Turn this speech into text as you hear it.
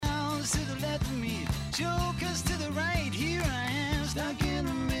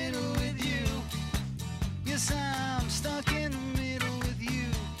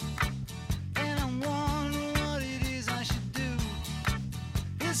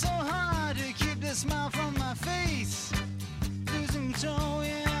a smile from my face. Losing control,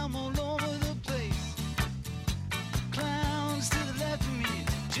 yeah, I'm all over the place. Clowns to the left of me,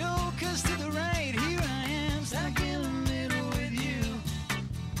 jokers to the right. Here I am, stuck in the middle with you.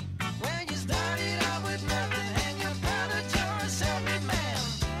 When you started out with nothing and you're proud that you're a self-made man.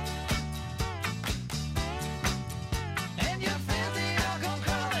 And your friends, they all come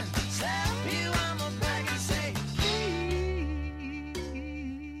crawling, slap you on the back and say,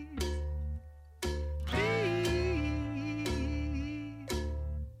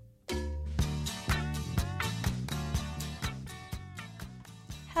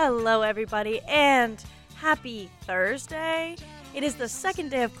 Hello, everybody, and happy Thursday. It is the second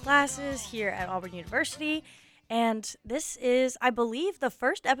day of classes here at Auburn University, and this is, I believe, the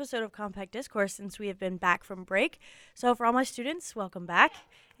first episode of Compact Discourse since we have been back from break. So for all my students, welcome back.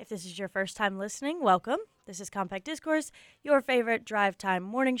 If this is your first time listening, welcome. This is Compact Discourse, your favorite drive time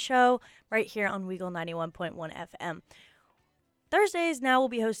morning show, right here on WEGL 91.1 FM. Thursdays now will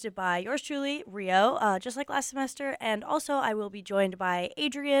be hosted by yours truly, Rio, just like last semester, and also I will be joined by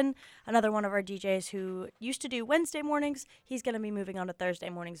Adrian, another one of our DJs who used to do Wednesday mornings. He's going to be moving on to Thursday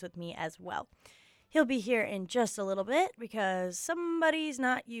mornings with me as well. He'll be here in just a little bit because somebody's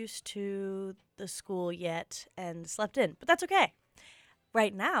not used to the school yet and slept in, but that's okay.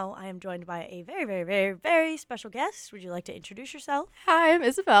 Right now, I am joined by a very, very, very, very special guest. Would you like to introduce yourself? Hi, I'm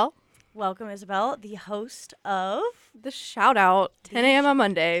Isabelle, Welcome, Isabelle, the host of... the Shoutout, 10 a.m. on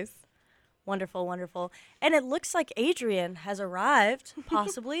Mondays. Wonderful, wonderful. And it looks like Adrian has arrived,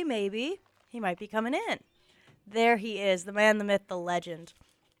 possibly, maybe. He might be coming in. There he is, the man, the myth, the legend.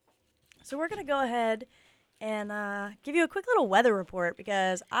 So we're going to go ahead and give you a quick little weather report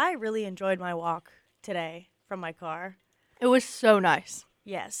because I really enjoyed my walk today from my car. It was so nice.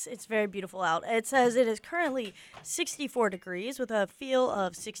 Yes, it's very beautiful out. It says it is currently 64 degrees with a feel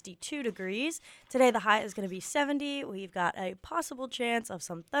of 62 degrees. Today the high is going to be 70. We've got a possible chance of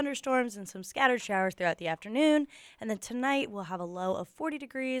some thunderstorms and some scattered showers throughout the afternoon. And then tonight we'll have a low of 40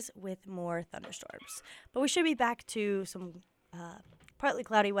 degrees with more thunderstorms. But we should be back to some partly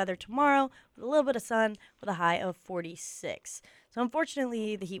cloudy weather tomorrow with a little bit of sun with a high of 46. So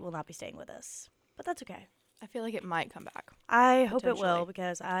unfortunately the heat will not be staying with us. But that's okay. I feel like it might come back. I hope it will Potentially.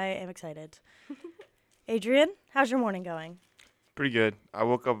 because I am excited. Adrian, how's your morning going? Pretty good. I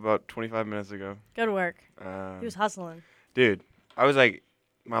woke up about 25 minutes ago. Go to work. He was hustling. Dude, I was like,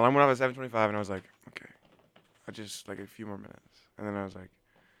 my alarm went off at 7:25, and I was like, okay, I just like a few more minutes. And then I was like,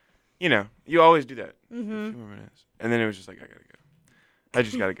 you know, you always do that. Mm-hmm. A few more minutes. And then it was just like, I gotta go. I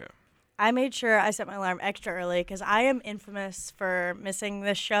just gotta go. I made sure I set my alarm extra early because I am infamous for missing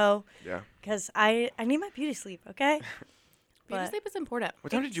this show Yeah. because I need my beauty sleep, okay? Beauty But sleep is important.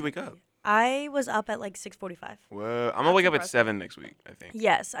 What time did you wake up? I was up at like 6:45. Whoa. I'm gonna wake up at impressive. 7 next week, I think.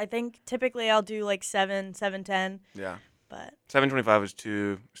 Yes, I think typically I'll do like 7:10, Yeah. but 7:25 was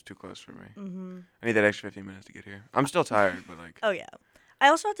too close for me. mm-hmm. I need that extra 15 minutes to get here. I'm still tired, but like, Oh, yeah. I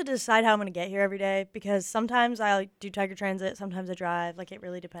also have to decide how I'm going to get here every day because sometimes I do Tiger Transit, sometimes I drive. Like, it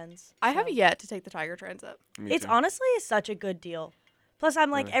really depends. I have So. yet to take the Tiger Transit. me It's too. honestly such a good deal. Plus, I'm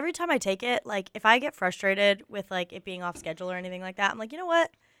like, Really? every time I take it, like, if I get frustrated with, like, it being off schedule or anything like that, I'm like, you know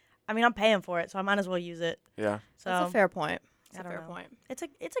what? I mean, I'm paying for it, so I might as well use it. Yeah. So That's a fair point. I That's a don't fair know. point. It's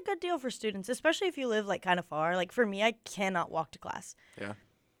a good deal for students, especially if you live, like, kind of far. Like, for me, I cannot walk to class. Yeah.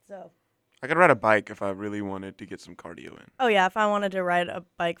 So, I could ride a bike if I really wanted to get some cardio in. oh, yeah, if I wanted to ride a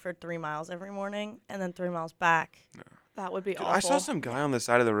bike for 3 miles every morning and then 3 miles back. That would be Dude, awful. I saw some guy on the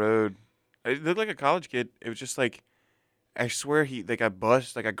side of the road. It looked like a college kid. It was just like, I swear like a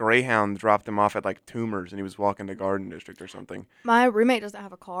bus, like a Greyhound dropped him off at like Toomers and he was walking to Garden District or something. My roommate doesn't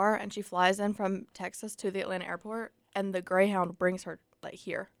have a car, and she flies in from Texas to the Atlanta airport, and the Greyhound brings her like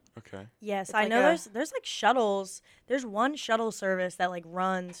here. Okay. Yes, It's I like know a- there's like shuttles. There's one shuttle service that like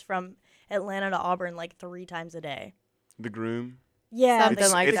runs from Atlanta to Auburn like 3 times a day. The Groom. Yeah, Something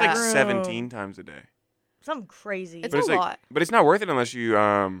It's, like it's that. like 17 times a day. Something crazy. It's But a it's like, lot. but it's not worth it unless you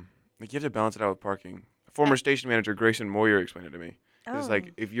like you have to balance it out with parking. Former station manager Grayson Moyer explained it to me. It's Oh.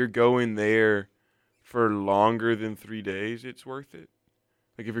 like if you're going there for longer than 3 days, it's worth it.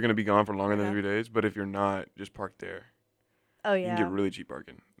 Like if you're gonna be gone for longer Yeah. than 3 days, but if you're not, just park there. Oh You can yeah, get really cheap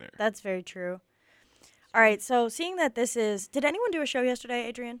parking there. that's very true. All right, so seeing that this is, did anyone do a show yesterday,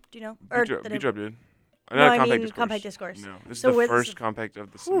 Adrian? Do you know? did it- B-Drop did. No, Not I Compact mean Discourse. Compact Discourse. No, this So is the with- first compact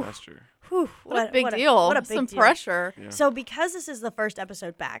of the Whew. semester. Whew, What a big deal. What a big Some deal. pressure. Yeah. So because this is the first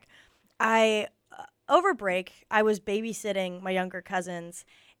episode back, I over break I was babysitting my younger cousins,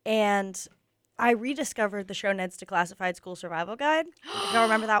 and I rediscovered the show Ned's Declassified School Survival Guide. If y'all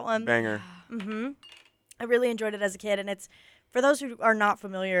remember that one? Banger. Mm-hmm. I really enjoyed it as a kid, and it's, for those who are not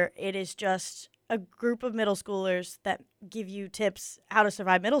familiar, it is just a group of middle schoolers that give you tips how to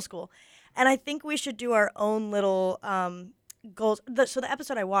survive middle school. And I think we should do our own little goals. So the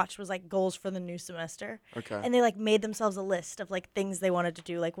episode I watched was like goals for the new semester. Okay. And they like made themselves a list of like things they wanted to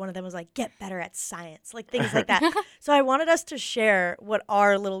do. Like one of them was like get better at science, like things like that. So I wanted us to share what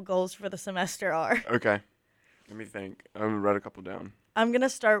our little goals for the semester are. Okay. Let me think. I'm gonna write a couple down. I'm gonna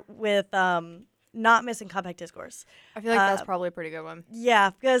start with not missing compact discourse. I feel like that's probably a pretty good one. Yeah,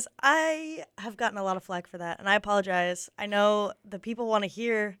 because I have gotten a lot of flack for that, and I apologize. I know the people want to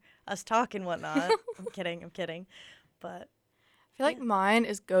hear us talk and whatnot. I'm kidding. But I feel like mine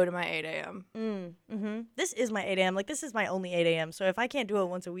is go to my 8 a.m. This is my 8 a.m. Like, this is my only 8 a.m. So if I can't do it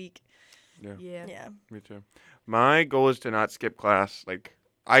once a week, Yeah. yeah. Me too. My goal is to not skip class. Like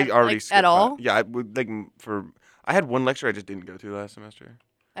I already skipped at all? class. Yeah, I would I had one lecture I just didn't go to last semester.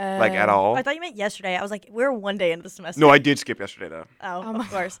 Like at all. I thought you meant yesterday. I was like, we're one day into the semester. No, I did skip yesterday though. Oh, of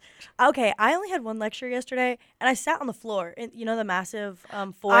course. Okay, I only had one lecture yesterday, and I sat on the floor. In, you know the massive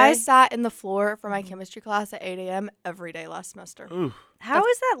foyer? I sat in the floor for my chemistry class at 8 a.m. every day last semester. Ooh. How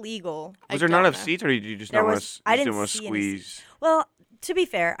is that legal? Was there not enough seats, or did you just There not want was- to? I Didn't didn't want to see any seats. squeeze. Well, to be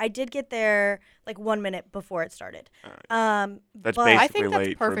fair, I did get there like 1 minute before it started. That's but- basically I think that's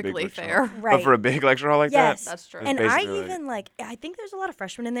late for a big perfectly lecture fair. hall. Right. But for a big lecture hall like Yes. that, That's true. And I basically even I think there's a lot of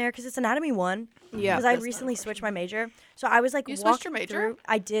freshmen in there because it's Anatomy 1. Yeah. Because I that's recently not a switched my major. So I was like, You switched your walking major? through-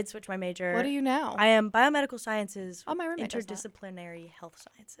 I did switch my major. What are you now? I am biomedical sciences, Oh, my roommate does that. interdisciplinary health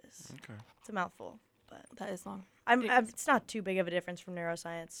sciences. Okay. It's a mouthful, but That is long. it's not too big of a difference from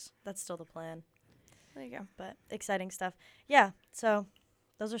neuroscience. That's still the plan. There you go. But exciting stuff. Yeah, so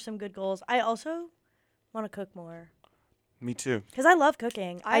those are some good goals. I also want to cook more Me too. because I love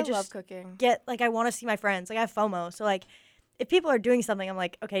cooking. I just love cooking. I want to see my friends. Like, I have FOMO. So, like, if people are doing something, I'm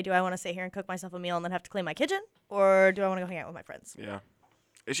like, okay, do I want to sit here and cook myself a meal and then have to clean my kitchen? Or do I want to go hang out with my friends? Yeah.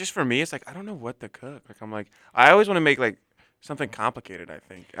 It's just for me. It's like I don't know what to cook. Like I'm like I always want to make like something complicated. I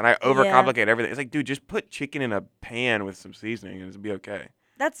think, and I overcomplicate everything. It's like, dude, just put chicken in a pan with some seasoning and it'll be okay.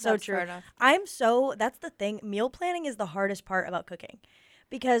 That's so That's true. fair enough. That's the thing. Meal planning is the hardest part about cooking.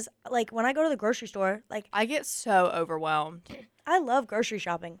 Because, like, when I go to the grocery store, like, I get so overwhelmed. I love grocery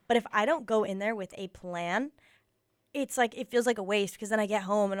shopping. But if I don't go in there with a plan, it's like, it feels like a waste because then I get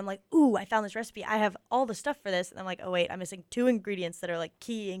home and I'm like, ooh, I found this recipe. I have all the stuff for this. And I'm like, oh, wait, I'm missing 2 ingredients that are, like,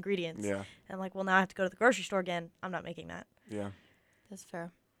 key ingredients. Yeah. And I'm like, well, now I have to go to the grocery store again. I'm not making that. Yeah. That's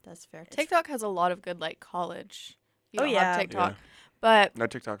fair. That's fair. TikTok has a lot of good like college. You Oh, don't yeah. have TikTok, Yeah. but No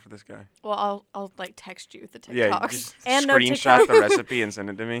TikTok for this guy. well, I'll like text you the TikToks. Yeah. You just And no screenshot TikTok. the recipe and send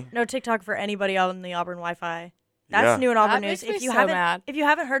it to me. No TikTok for anybody on the Auburn Wi-Fi. That's Yeah. new in Auburn That news. makes me If you so haven't, mad. if you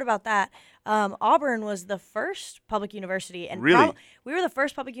haven't heard about that, Auburn was the first public university, and Really? we were the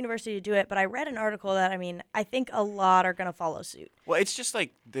first public university to do it. But I read an article that I think a lot are gonna follow suit. Well, it's just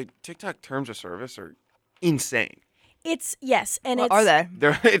like the TikTok terms of service are insane. It's yes, and What it's are they?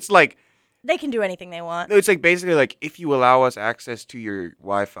 It's like they can do anything they want. it's like basically like if you allow us access to your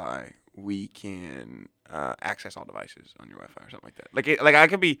Wi-Fi, we can access all devices on your Wi-Fi or something like that. Like I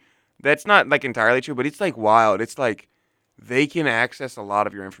could be. That's not like entirely true, but it's like wild. It's like they can access a lot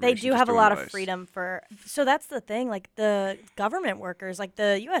of your They information. do just have a through lot of device. freedom for. So that's the thing. Like the government workers, like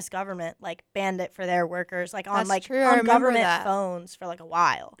the U.S. government, like banned it for their workers, like on That's like true, I on remember government that. phones for like a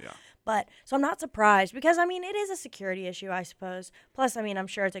while. Yeah. But so I'm not surprised because I mean it is a security issue, I suppose. Plus, I mean I'm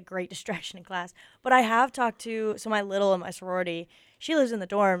sure it's a great distraction in class. But I have talked to my little in my sorority. She lives in the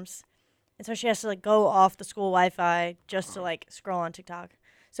dorms, and so she has to like go off the school Wi-Fi just to like scroll on TikTok.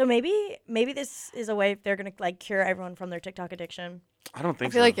 So maybe this is a way they're gonna like cure everyone from their TikTok addiction. I don't I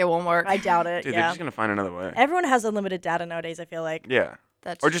think feel so. like it won't work. I doubt it. Dude, they're yeah, just gonna find another way. everyone has unlimited data nowadays. I feel like. Yeah.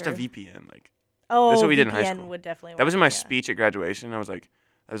 That's Or just true. a VPN. Like Oh, That's what we did in high VPN school. would definitely. that was in my work, yeah. speech at graduation. I was like,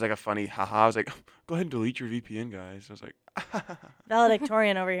 that was like a funny haha. I was like, go ahead and delete your VPN, guys. I was like,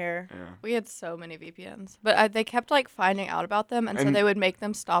 Valedictorian over here. yeah. We had so many VPNs, but they kept like finding out about them, and so And- they would make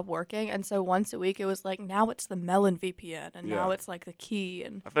them stop working. And so once a week, it was like now it's the Melon VPN, and now Yeah. it's like the Key.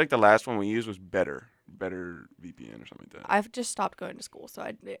 And I feel like the last one we used was better VPN or something like that. I've just stopped going to school, so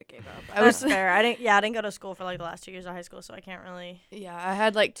I gave up. I That's was fair. I didn't go to school for like the last 2 years of high school, so I can't really. yeah, I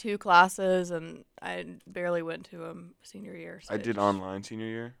had like 2 classes, and I barely went to them senior year. So I it did just- online senior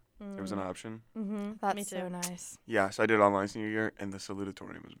year. It was an option. Mm-hmm. That's Me too. so nice. Yeah, so I did online senior year, and the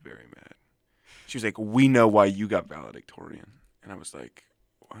salutatorian was very mad. She was like, "We know why you got valedictorian," and I was like,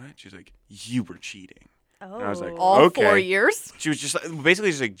 "What?" She's like, "You were cheating." Oh. I was like, All Okay. 4 years. She was just like, basically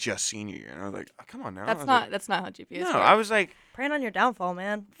just like just senior year, and I was like, oh, "Come on now." I That's was not like, that's not how GPAs no, work. I was like, Praying on your downfall,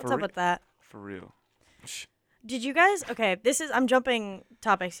 man. What's For up re- with that? for real. Did you guys? Okay, I'm jumping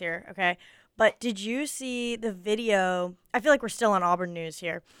topics here. Okay, but did you see the video? I feel like we're still on Auburn news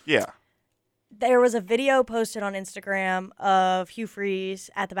here. Yeah. there was a video posted on Instagram of Hugh Freeze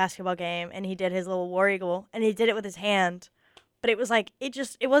at the basketball game, and he did his little war eagle, and he did it with his hand. But it was like, it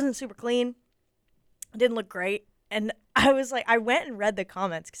wasn't super clean. It didn't look great. And I was like, I went and read the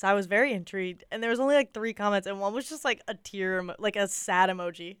comments because I was very intrigued. And there was only like 3 comments, and one was just like a tear, like a sad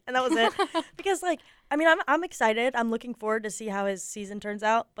emoji. And that was it. Because like, I mean, I'm excited. I'm looking forward to see how his season turns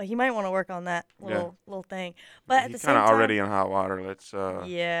out. But he might want to work on that little thing. But at the He's same kind time, of already in hot water. Let's.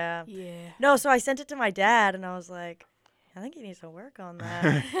 Yeah. Yeah. No, so I sent it to my dad, and I was like, I think he needs to work on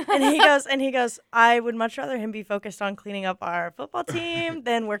that. and he goes, I would much rather him be focused on cleaning up our football team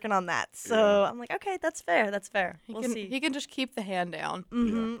than working on that. So I'm like, okay, that's fair. That's fair. We'll see. He can just keep the hand down.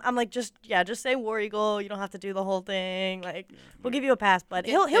 Mm-hmm. I'm like, just say War Eagle. You don't have to do the whole thing. Like, we'll give you a pass, but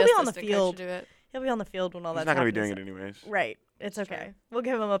he'll be on the field. He'll be on the field when all that's He's not gonna be happening, doing it anyways. Right. It's okay. We'll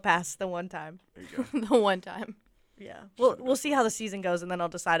give him a pass the one time. There you go. The one time. Yeah. We'll see how the season goes, and then I'll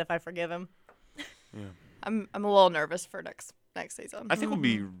decide if I forgive him. Yeah. I'm a little nervous for next season. I think we'll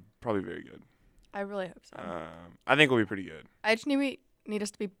be probably very good. I really hope so. I think we'll be pretty good. I just need us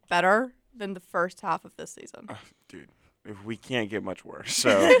to be better than the first half of this season. Dude, if we can't get much worse. So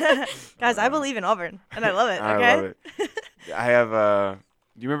Guys, I believe in Auburn, and I love it. Okay. I love it. I have.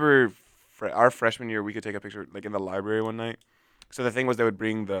 Do you remember our freshman year? We could take a picture like in the library one night. So the thing was, they would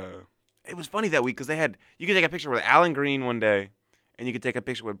bring the. It was funny that week because you could take a picture with Alan Green one day, and you could take a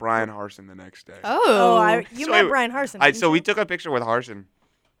picture with Brian Harsin the next day. You So met Brian Harsin. So we took a picture with Harsin.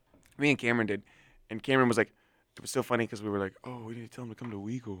 Me and Cameron did, and Cameron was like, it was so funny because we were like, oh, we need to tell him to come to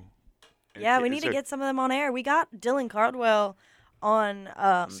WEGL. Yeah, we need to get some of them on air. We got Dylan Cardwell on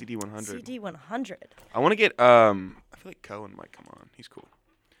CD 100. CD 100. I want to get. I feel like Cohen might come on. He's cool.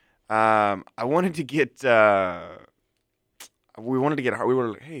 I wanted to get. We wanted to get. We were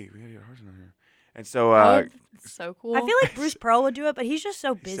like, hey, we gotta get Harsin on here, and so. So cool. I feel like Bruce Pearl would do it, but he's just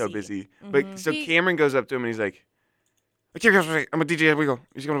so busy. He's so busy. Mm-hmm. But so Cameron goes up to him and he's like, "Okay, I'm a DJ at WEGL.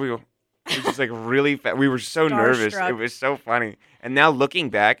 He's going to WEGL." He's just like really fat. We were so nervous. Starstruck. It was so funny. And now looking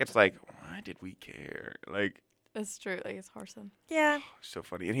back, it's like, why did we care? Like, It's true. Like, it's Harsin. Yeah. so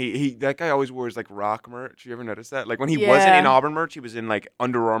funny. And he that guy always wears like rock merch. You ever notice that? Like when he wasn't in Auburn merch, he was in like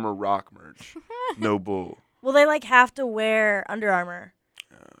Under Armour rock merch. No bull. Well, they like have to wear Under Armour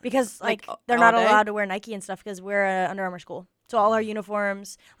because like they're all not day? allowed to wear Nike and stuff because we're a Under Armour school. So all our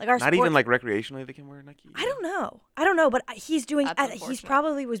uniforms, like our Not sports, even like recreationally they can wear Nike. I don't know, but he's doing. That's He's unfortunate.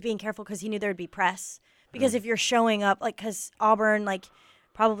 probably was being careful because he knew there'd be press. Because if you're showing up, like, because Auburn, like,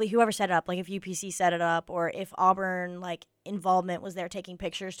 probably whoever set it up, like if UPC set it up, or if Auburn like involvement was there taking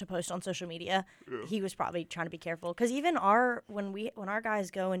pictures to post on social media, he was probably trying to be careful. Because even when our guys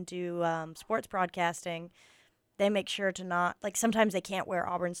go and do sports broadcasting, they make sure to not like sometimes they can't wear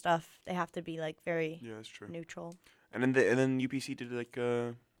Auburn stuff. They have to be like very Yeah, that's true. neutral. And then UPC did like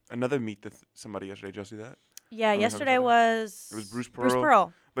another meet with somebody yesterday. Did y'all see that? Yeah, I don't yesterday know. was It was Bruce Bruce Pearl.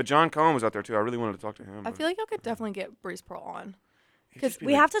 Pearl. But John Cohen was out there too. I really wanted to talk to him. I feel like y'all could definitely get Bruce Pearl on. Because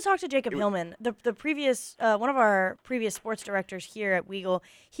we have to talk to Jacob Hillman, the previous one of our previous sports directors here at WEGL.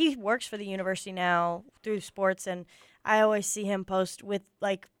 He works for the university now through sports, and I always see him post with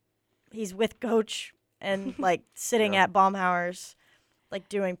like he's with Coach and like sitting at Baumhauer's, like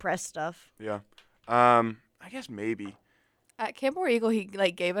doing press stuff. Yeah. I guess maybe. At Camp War Eagle, he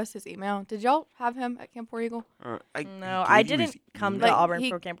like gave us his email. Did y'all have him at Camp War Eagle? No, I didn't come to Like, Auburn he-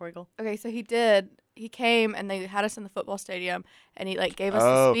 for Camp War Eagle. Okay, so he did. He came and they had us in the football stadium, and he like gave us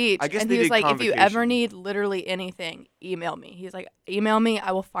Oh, a speech. I guess and they he was did like, "If you ever convocation. need literally anything, email me." He's like, "Email me.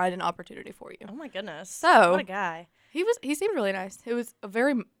 I will find an opportunity for you." Oh my goodness! So- what a guy. He seemed really nice. It was a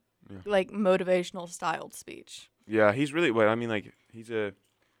very like motivational styled speech. Yeah, he's really. Well, I mean, like he's a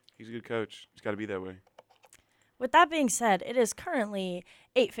good coach. He's got to be that way. With that being said, it is currently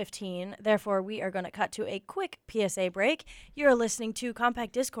 8:15. Therefore, we are going to cut to a quick PSA break. You're listening to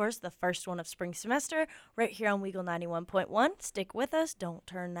Compact Discourse, the first one of spring semester, right here on WEGL 91.1. Stick with us. Don't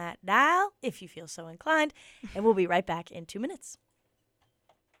turn that dial if you feel so inclined. And we'll be right back in 2 minutes.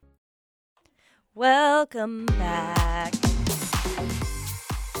 Welcome back.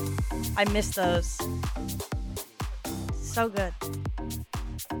 I miss those. So good.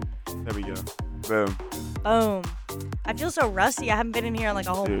 There we go. Boom. Boom. I feel so rusty. I haven't been in here in like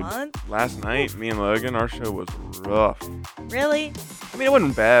a whole Dude, month. last night, me and Logan, our show was rough. Really? I mean, it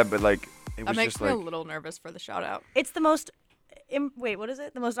wasn't bad, but like it That was makes just me like a little nervous for the shout out. It's the most. Wait, what is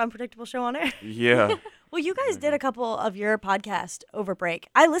it? The most unpredictable show on air? yeah. Well, you guys did a couple of your podcast over break.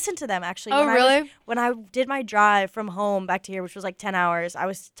 I listened to them actually. Oh, really? When I did my drive from home back to here, which was like 10 hours, I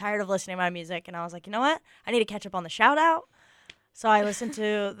was tired of listening to my music, and I was like, you know what? I need to catch up on the shout out. So I listened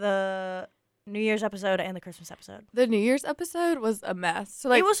to New Year's episode and the Christmas episode. The New Year's episode was a mess. So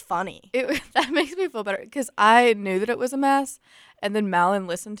like it was funny. that makes me feel better because I knew that it was a mess, and then Malin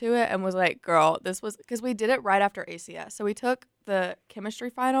listened to it and was like, "Girl, this was," because we did it right after ACS. So we took the chemistry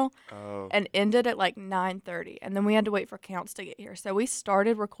final and ended at like 9:30, and then we had to wait for counts to get here. So we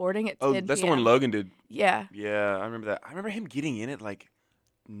started recording at 10 that's the p.m. one Logan did. Yeah. Yeah, I remember that. I remember him getting in at like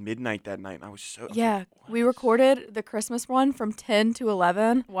midnight that night, and I was so Yeah, we recorded the Christmas one from 10 to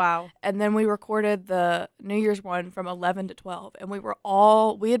 11. Wow. And then we recorded the New Year's one from 11 to 12. And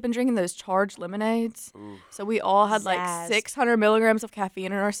we had been drinking those charged lemonades. Ooh. So we all had like Zazz. 600 milligrams of caffeine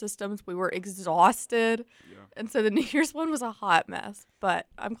in our systems. We were exhausted. Yeah. And so the New Year's one was a hot mess. But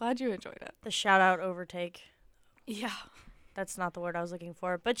I'm glad you enjoyed it. The shout out overtake. Yeah. That's not the word I was looking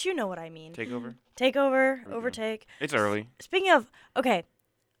for, but you know what I mean. Takeover. Takeover, we go. overtake. It's early. Speaking of, okay,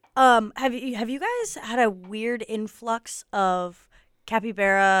 have you guys had a weird influx of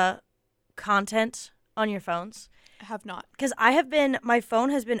capybara content on your phones? I have not. Because my phone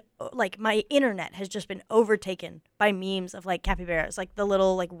has been, like, my internet has just been overtaken by memes of, like, capybaras, like the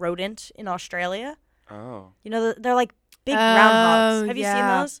little, like, rodent in Australia. Oh. You know, they're like big groundhogs. Oh, Have you yeah.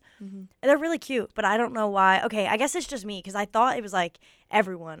 seen those? Mm-hmm. And they're really cute, but I don't know why. Okay, I guess it's just me because I thought it was like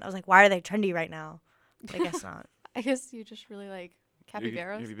everyone. I was like, why are they trendy right now? But I guess not. I guess you just really like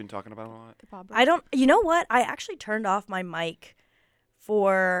capybaras. Have you been talking about it a lot? Capybara. I don't. You know what? I actually turned off my mic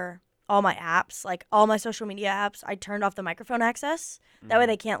for all my apps, like all my social media apps. I turned off the microphone access. That way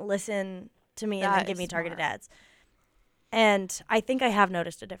they can't listen to me and That then give is me targeted smart. ads. And I think I have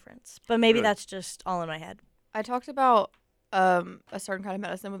noticed a difference, but maybe Good. that's just all in my head. I talked about a certain kind of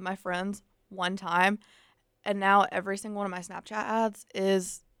medicine with my friends one time, and now every single one of my Snapchat ads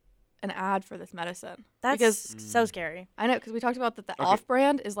is an ad for this medicine. That's because so scary. I know, because we talked about that the Okay.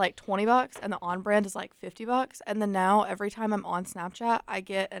 off-brand is like $20 and the on-brand is like $50, and then now every time I'm on Snapchat, I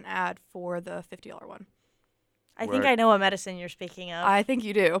get an ad for the $50 one. I think Word. I know what medicine you're speaking of. I think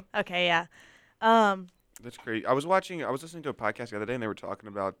you do. Okay, yeah. That's great. I was listening to a podcast the other day, and they were talking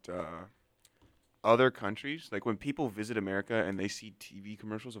about other countries. Like when people visit America and they see TV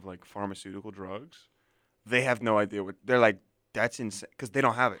commercials of like pharmaceutical drugs, they have no idea what they're like. That's insane because they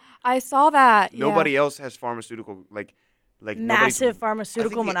don't have it. I saw that. Nobody else has pharmaceutical like nobody's- Massive I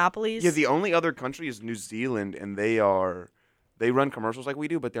pharmaceutical think monopolies. Yeah, the only other country is New Zealand, and they run commercials like we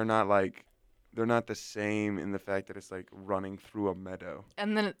do, but they're not the same in the fact that it's like running through a meadow.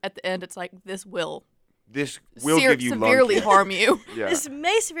 And then at the end, it's like, this will This will give you lung severely cancer. harm you. Yeah. This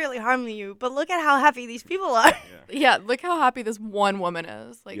may severely harm you, but look at how happy these people are. Yeah, look how happy this one woman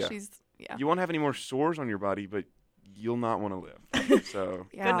is. Like, Yeah. yeah. You won't have any more sores on your body, but you'll not want to live. So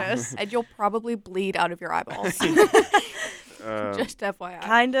Yeah. Goodness. And you'll probably bleed out of your eyeballs. Just FYI.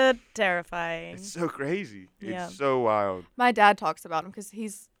 Kind of terrifying. it's so crazy. Yeah. It's so wild. My dad talks about him because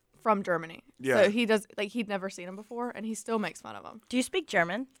he's from Germany. Yeah. So he does, like, he'd never seen him before, and he still makes fun of him. Do you speak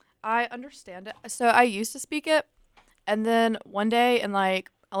German? I understand it. So I used to speak it, and then one day in, like,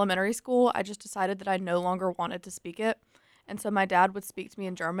 elementary school, I just decided that I no longer wanted to speak it. And so my dad would speak to me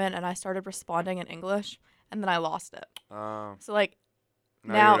in German, and I started responding in English, and then I lost it. So, like,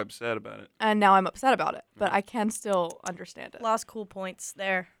 Now you're upset about it. and now I'm upset about it, but I can still understand it. Lost cool points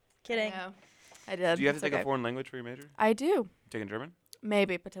there. Kidding. I did. Do you have to It's take okay. a foreign language for your major? I do. Taking German?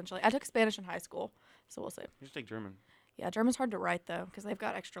 Maybe, potentially. I took Spanish in high school, so we'll see. You just take German. Yeah, German's hard to write, though, because they've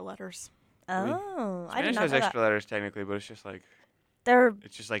got extra letters. Oh, I did Spanish not has know extra that. letters technically, but it's just like They're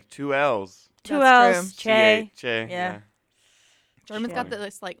two L's. two That's L's. true. Che. Che. Yeah. German's got Sure.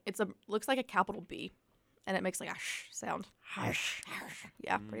 this, like, looks like a capital B, and it makes, like, a sh sound. Harsh.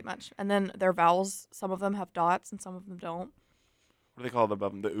 Yeah, pretty much. And then their vowels, some of them have dots, and some of them don't. What do they call it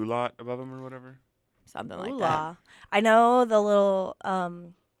above them? The umlaut above them or whatever? Something like Ooh that. la. I know the little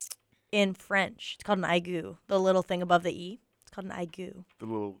in French. It's called an aigu. The little thing above the e. It's called an aigu. The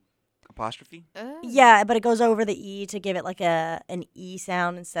little apostrophe? Yeah, but it goes over the e to give it like an e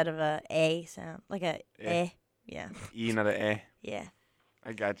sound instead of a sound, like a Eh. eh. Yeah, E, not a E. yeah.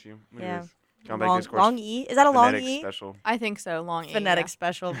 I got you. Look Yeah. at this. Come back Long, Discourse long e. Is that a long phonetics e? special. I think so. Long E. Phonetic yeah.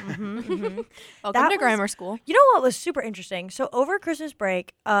 special. Welcome Welcome to grammar school. You know what was super interesting? So over Christmas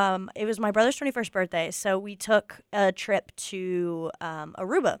break, it was my brother's 21st birthday, so we took a trip to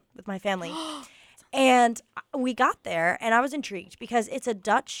Aruba with my family. And we got there, and I was intrigued because it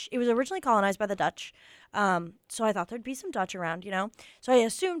was originally colonized by the Dutch. So I thought there'd be some Dutch around, you know? So I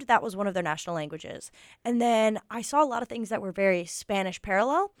assumed that was one of their national languages. And then I saw a lot of things that were very Spanish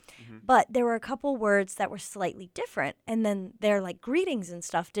parallel, but there were a couple words that were slightly different. And then their like greetings and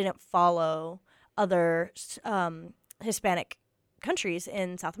stuff didn't follow other Hispanic countries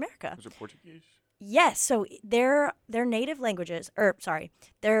in South America. Was it Portuguese? Yes, so their native languages,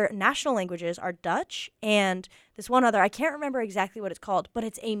 their national languages are Dutch and this one other. I can't remember exactly what it's called, but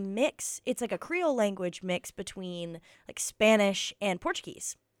it's a mix. It's like a Creole language mix between like Spanish and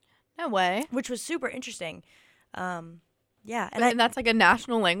Portuguese, No way. which was super interesting. Yeah, And that's like a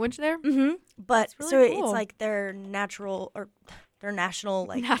national language there? but really so cool. it's like their natural or their national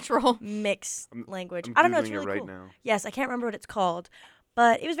like Natural. mix language. I'm I don't know. It's Googling it really right cool. now. Yes, I can't remember what it's called,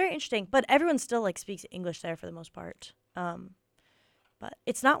 but it was very interesting. But everyone still like speaks English there for the most part. But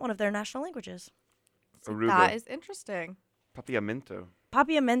it's not one of their national languages. Aruba. That is interesting. Papiamento.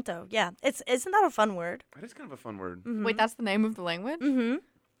 Papiamento. Yeah, isn't that a fun word? That is kind of a fun word. Wait, that's the name of the language? Mm-hmm.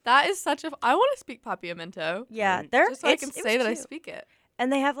 That is such a. I want to speak Papiamento. Yeah, Right. they're Just so I it can was say that I cute. speak it.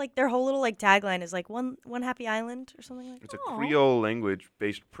 And they have like their whole little like tagline is like one happy island or something like that. It's a Aw. Creole language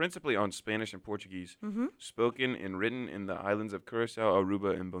based principally on Spanish and Portuguese, Mm-hmm. spoken and written in the islands of Curacao,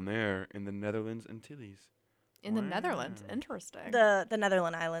 Aruba, and Bonaire in the Netherlands Antilles. In the Netherlands. Wow. Interesting. The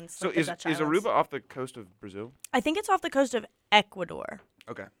Netherlands islands. So like the is Dutch is islands. Aruba off the coast of Brazil? I think it's off the coast of Ecuador.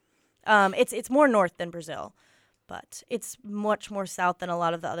 Okay. It's more north than Brazil, but it's much more south than a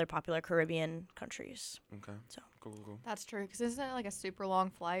lot of the other popular Caribbean countries. Okay. So. Cool. That's true. Because isn't it like a super long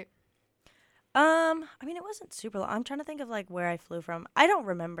flight? I mean, it wasn't super long. I'm trying to think of like where I flew from. I don't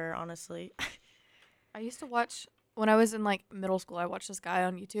remember honestly. I used to watch, when I was in like middle school, I watched this guy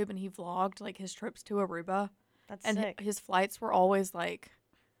on YouTube and he vlogged like his trips to Aruba. That's And sick. his flights were always like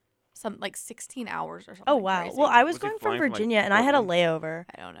 16 hours or something. Oh wow. crazy. Well, I was Was he going from flying from, like, Virginia and I had a Portland? layover.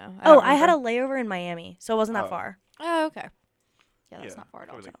 I don't know. Oh, I had a layover in Miami, so it wasn't that Oh. far. Oh, okay. Yeah, that's Yeah, not far at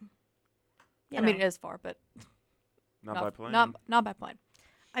all. totally. You I mean, know. it is far, but Not by plane. Not by plane.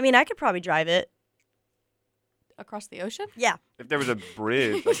 I mean, I could probably drive it. Across the ocean? Yeah. If there was a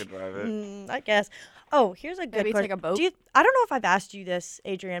bridge, I could drive it. I guess. Oh, here's a good Maybe question. take a boat? I don't know if I've asked you this,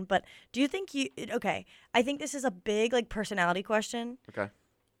 Adrian, but do you think okay, I think this is a big like personality question. Okay.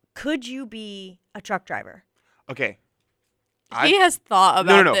 Could you be a truck driver? Okay. He has thought No,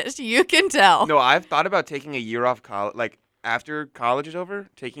 about no, no. this. You can tell. No, I've thought about taking a year off college, like after college is over,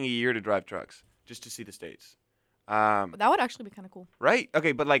 taking a year to drive trucks just to see the states. That would actually be kind of cool. Right?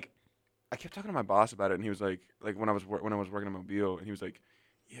 Okay, but like, I kept talking to my boss about it, and he was like when I was working in Mobile, and he was like,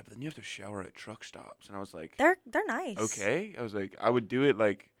 "Yeah, but then you have to shower at truck stops," and I was like, They're nice. "Okay." I was like, I would do it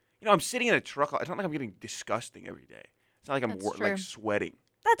like, I'm sitting in a truck. It's not like I'm getting disgusting every day. It's not like I'm That's like true. sweating.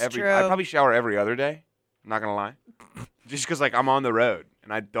 That's true. I probably shower every other day. I'm not gonna lie, just because like I'm on the road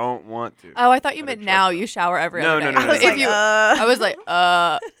and I don't want to. Oh, I thought you At a meant truck now stop. you shower every No, other no, day. no, no, If no. you- I was like,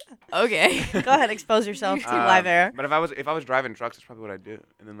 okay. Go ahead, expose yourself to live air. But if I was driving trucks, that's probably what I'd do.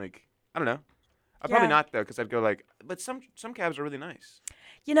 And then like I don't know, I'd probably Yeah. not though, because I'd go like, but some cabs are really nice.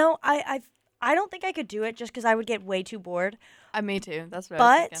 You know, I don't think I could do it just because I would get way too bored. Me too. That's what I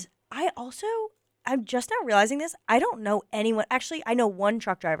was But thinking. I'm just now realizing this. I don't know anyone. Actually, I know one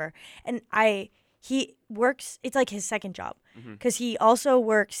truck driver, and he works. It's like his second job because he also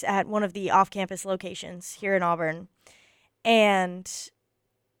works at one of the off-campus locations here in Auburn, and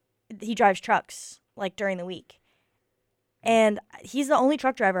he drives trucks like during the week. And he's the only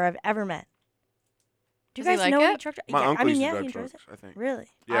truck driver I've ever met. Do you Does he guys like know any it? truck drivers? My uncle I mean, used yeah, to he drive enjoys trucks, it. I think. Really?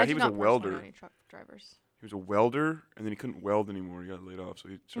 Yeah, I he do was a not personally know welder. any truck drivers. He was a welder, and then he couldn't weld anymore. He got laid off, so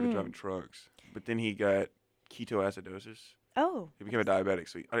he started driving trucks. But then he got ketoacidosis. Oh, He became a diabetic.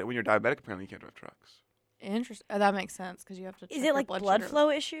 So when you're diabetic, apparently you can't drive trucks. Interesting. That makes sense because you have to. is check it your like blood sugar. flow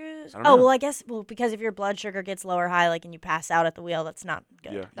issues? I don't Oh, know. well, I guess because if your blood sugar gets low or high, like, and you pass out at the wheel, that's not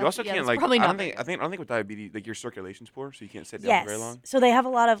good. Yeah. You That's- also yeah, can't that's like. probably I not don't very think. I don't think with diabetes, like your circulation's poor, so you can't sit down Yes. for very long. So they have a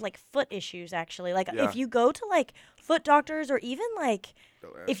lot of like foot issues actually. Like Yeah. if you go to like foot doctors or even like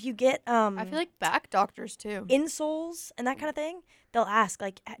if you get I feel like back doctors too. insoles and that kind of thing, they'll ask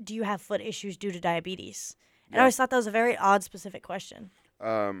like, do you have foot issues due to diabetes? And I Yeah. always thought that was a very odd specific question.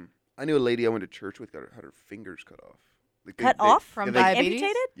 I knew a lady I went to church with had her fingers cut off. Like Cut off From yeah, they- diabetes?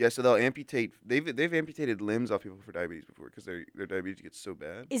 Amputated? Yeah, so they'll amputate. They've amputated limbs off people for diabetes before because their diabetes gets so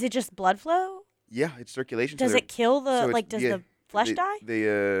bad. Is it just blood flow? Yeah, it's circulation. so Does they're- it kill the so it's- like? Does yeah, the flesh they,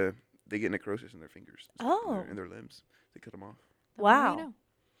 die? They get necrosis in their fingers. and stuff, Oh. in their limbs. They cut them off. The more you Wow. know.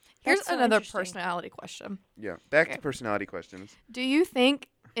 Here's That's so another interesting. personality question. Yeah. Back Okay. to personality questions. Do you think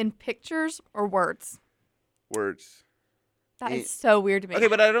in pictures or words? Words. That Eh, is so weird to me. Okay,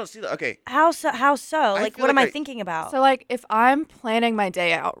 but I don't see that. Okay. How so? How so? Like, feel what am like I thinking about? So, like, if I'm planning my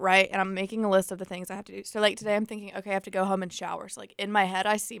day out, right, and I'm making a list of the things I have to do. So, like, today I'm thinking, okay, I have to go home and shower. So, like, in my head,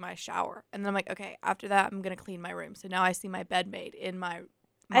 I see my shower. And then I'm like, okay, after that, I'm going to clean my room. So now I see my bed made in my mind.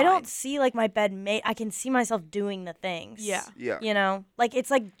 I don't see like my bed mate. I can see myself doing the things. Yeah. Yeah. You know, like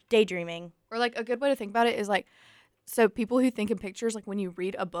it's like daydreaming. Or, like, a good way to think about it is, like, So people who think in pictures, like when you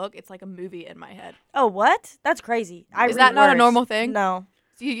read a book, it's like a movie in my head. Oh, what? That's crazy. I Is read that not a words. normal thing? No.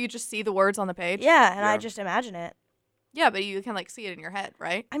 So you just see the words on the page? Yeah, and I Yeah. just imagine it. Yeah, but you can like see it in your head,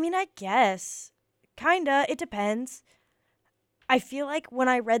 right? I mean, I guess. Kinda. It depends. I feel like when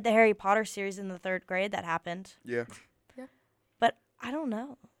I read the Harry Potter series in the 3rd grade, that happened. Yeah. But I don't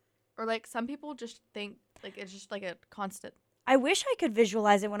know. Or like some people just think like it's just like a constant. I wish I could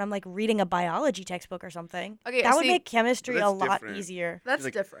visualize it when I'm like reading a biology textbook or something. Okay, that would see- make chemistry But a that's lot different. easier. That's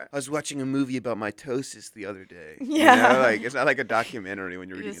like, different. I was watching a movie about mitosis the other day. Yeah. You know, like it's not like a documentary when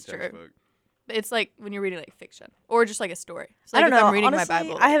you're reading a It's true. textbook. It's like when you're reading like fiction or just like a story. So, I like, don't if know. I'm reading Honestly, my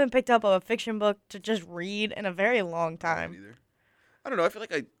Bible. I haven't picked up a fiction book to just read in a very long time. Either. I don't know. I feel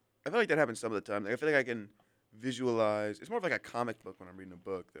like that happens some of the time. Like, I feel like I can visualize. It's more of like a comic book when I'm reading a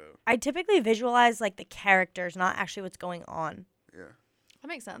book, though. I typically visualize like the characters, not actually what's going on. Yeah. That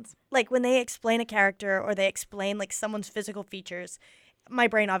makes sense. Like when they explain a character or they explain like someone's physical features, my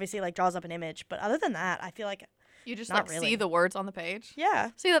brain obviously like draws up an image. But other than that, I feel like You just Not like really. see the words on the page. yeah.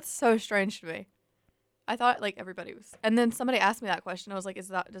 See, that's so strange to me. I thought like everybody was. And then somebody asked me that question. I was like,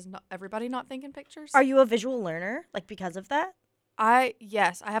 does not everybody not think in pictures? Are you a visual learner? Like because of that?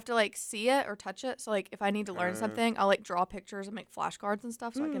 Yes, I have to like see it or touch it. So like if I need to learn something, I'll like draw pictures and make flashcards and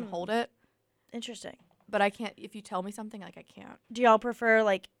stuff so I can hold it. Interesting. But I can't. If you tell me something, like I can't. Do y'all prefer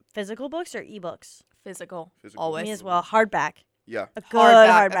like physical books or ebooks? Physical, Physical. always. Me as well. Hardback. Yeah. A good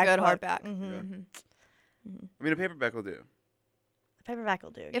Hardback, hardback. a good book. hardback. Mhm. Yeah. Mhm. I mean, a paperback will do. Paperback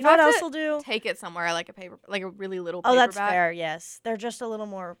will do. If You know I what have else to will do? Take it somewhere, like a really little. Oh, that's paperback. fair. Yes, they're just a little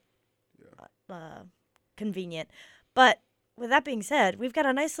more convenient. But with that being said, we've got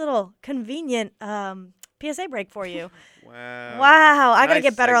a nice little convenient PSA break for you. Wow. Wow, I gotta Nice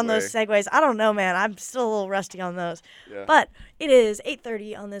get better on those segue. segues. I don't know, man. I'm still a little rusty on those. Yeah. But it is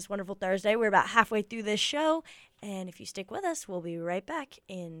 8:30 on this wonderful Thursday. We're about halfway through this show, and if you stick with us, we'll be right back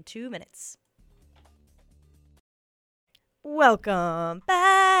in 2 minutes. Welcome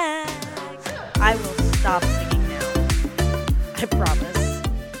back. I will stop singing now. I promise.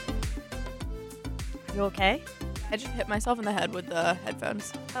 You okay? I just hit myself in the head with the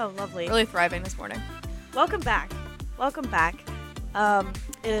headphones. Oh, lovely. Really thriving this morning. Welcome back. Welcome back.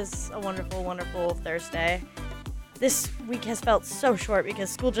 It is a wonderful, wonderful Thursday. This week has felt so short because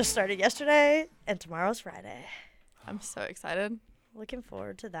school just started yesterday and tomorrow's Friday. I'm so excited. Looking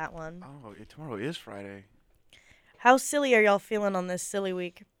forward to that one. Oh, tomorrow is Friday. How silly are y'all feeling on this silly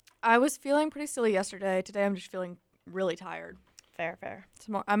week? I was feeling pretty silly yesterday. Today I'm just feeling really tired. Fair.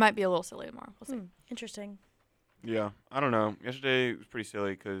 Tomorrow I might be a little silly tomorrow. We'll see. Interesting. Yeah, I don't know. Yesterday was pretty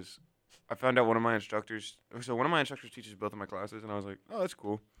silly because I found out one of my instructors. So one of my instructors teaches both of my classes, and I was like, "Oh, that's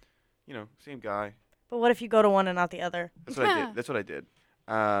cool." You know, same guy. But what if you go to one and not the other? That's what I did. That's what I did.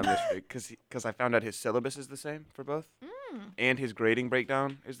 Yesterday, because I found out his syllabus is the same for both, and his grading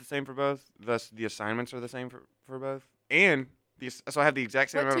breakdown is the same for both. Thus, the assignments are the same for both, and so I have the exact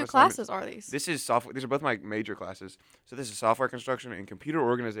same What amount two of assignments. classes are these? This is software. These are both my major classes. So this is software construction and computer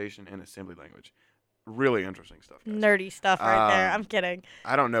organization and assembly language. Really interesting stuff, guys. Nerdy stuff right there. Um, I'm kidding.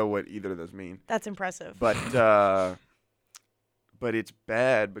 I don't know what either of those mean, That's impressive. but it's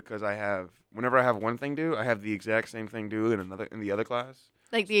bad because whenever I have one thing due, I have the exact same thing due in the other class.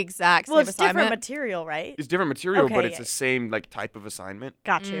 Like the exact same well, it's assignment. different material, right? It's different material, Okay, but it's yeah. the same like type of assignment.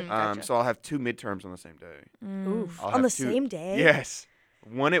 Got you. Gotcha. So I'll have 2 midterms on the same day. Oof. I'll On have the 2 same day? Yes,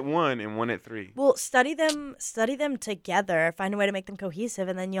 one at 1 and one at 3. Well, study them together. Find a way to make them cohesive,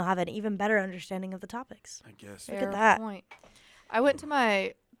 and then you'll have an even better understanding of the topics. I guess. Look at Fair that. point. I went to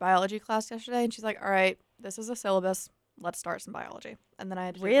my biology class yesterday, and she's like, "All right, this is a syllabus. Let's start some biology." And then I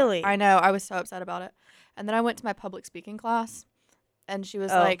had to do that. Really? I know. I was so upset about it. And then I went to my public speaking class, and she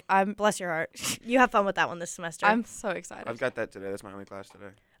was Oh. like, "I'm Bless your heart. You have fun with that one this semester. so excited." I've got that today. That's my only class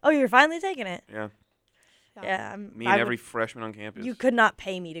today. Oh, you're finally taking it. Yeah, Yeah. me I and would- every freshman on campus. You could not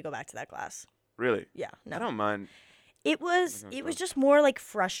pay me to go back to that class. Really? Yeah. No. I don't mind. It was Okay, it was so- just more like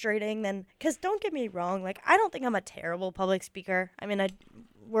frustrating than because don't get me wrong, like I don't think I'm a terrible public speaker. I mean,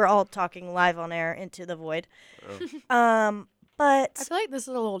 we're all talking live on air into the void. Oh. But I feel like this is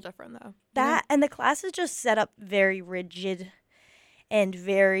a little different though. that and the class is just set up very rigid and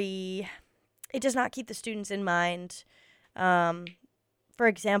very. It does not keep the students in mind. For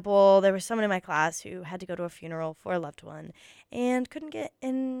example, there was someone in my class who had to go to a funeral for a loved one and couldn't get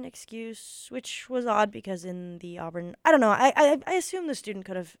an excuse, which was odd because in the Auburn, I don't know. I assume the student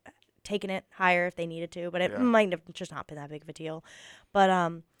could have taken it higher if they needed to, but it Yeah. might have just not been that big of a deal. But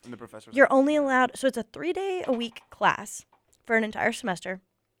And the professor. you're only allowed. So it's a 3-day-a-week class for an entire semester,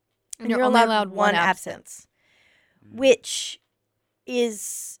 And you're only allowed one absence. which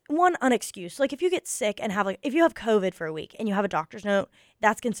is one unexcused. Like if you get sick and have if you have COVID for a week and you have a doctor's note,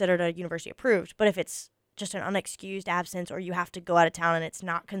 that's considered a university approved. But if it's just an unexcused absence or you have to go out of town and it's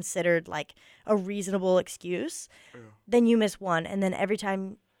not considered like a reasonable excuse, then you miss one. And then every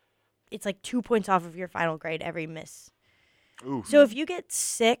time it's like 2 points off of your final grade every miss. Ooh. So if you get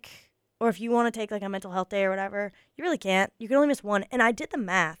sick or if you want to take like a mental health day or whatever, you really can't. You can only miss one. And I did the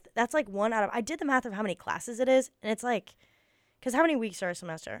math. That's like I did the math of how many classes it is. And it's like, because how many weeks are a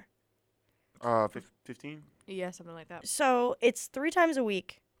semester? 15? Yeah, something like that. So it's 3 times a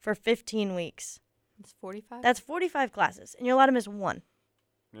week for 15 weeks. It's 45. That's 45 classes. And you're allowed to miss one.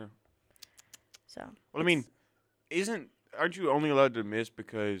 Yeah. So. Well, I mean, aren't you only allowed to miss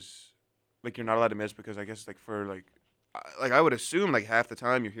because, like, you're not allowed to miss because I guess, like, for, like I would assume, like, half the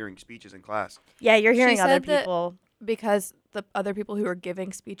time you're hearing speeches in class. Yeah, you're hearing She other said that people. Because the other people who are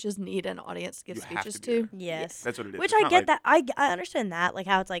giving speeches need an audience to give You have speeches to be to. Yes. That's what it is. Which It's I not get like- that. I understand that. Like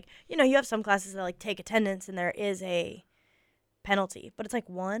how it's like, you have some classes that like take attendance and there is a penalty. But it's like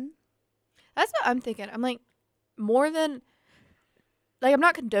one. That's what I'm thinking. I'm like, more than, like, I'm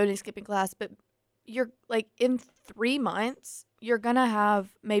not condoning skipping class, but you're, like, in 3 months, you're going to have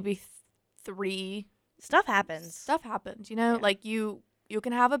maybe 3 Stuff happens. stuff happens, you know? Yeah. Like, you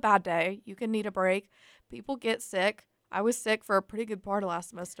can have a bad day. You can need a break. People get sick. I was sick for a pretty good part of last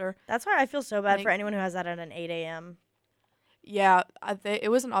semester. That's why I feel so bad for Like- anyone who has that at an 8 a.m. Yeah, it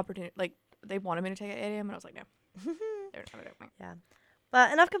was an opportunity. Like, they wanted me to take it at 8 a.m., and I was like, no. They're not gonna do it.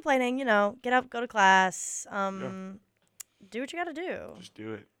 But enough complaining, get up, go to class. Do what you got to do. Just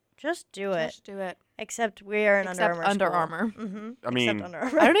do it. Just do it. Just do it. Except we are an Except Under Under Armour. Armour. Mm-hmm. I mean- Under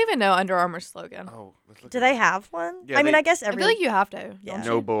Armour. I don't even know Under Armour's slogan. Oh, let's look Do at they it. have one? Yeah, I mean, they- I guess I every feel like you have to. Yeah. Don't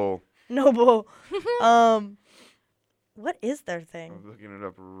No you? bull. Noble. What is their thing? I'm looking it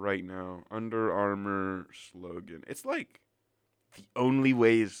up right now. Under Armour slogan. It's like the only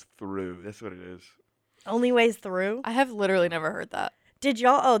way is through. That's what it is. Only ways through. I have literally never heard that. Did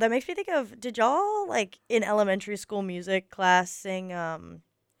y'all? Oh, that makes me think of. Did y'all like in elementary school music class sing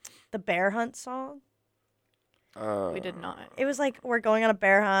the bear hunt song? We did not. It was like we're going on a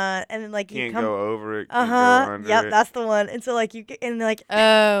bear hunt, and then like you Can't come. go over it. Uh Can't go huh. under Yep, it. that's the one. And so like you and like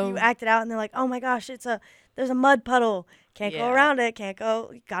Oh. you act it out, and they're like, oh my gosh, there's a mud puddle. Can't go Yeah. around it. Can't go.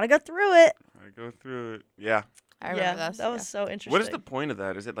 You gotta go through it. I go through it. Yeah. I remember this. that was so interesting. What is the point of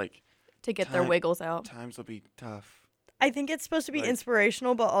that? Is it like to get their time- wiggles out. times will be tough? I think it's supposed to be Like-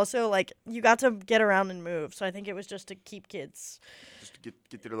 inspirational, but also like you got to get around and move. So I think it was just to keep kids, Just to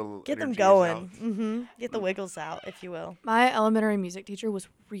get their little get them energies going. out. Mm-hmm. Get the wiggles out, if you will. My elementary music teacher was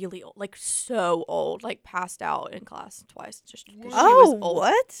really old, like so old, like passed out in class twice. Just 'cause she was Oh, old.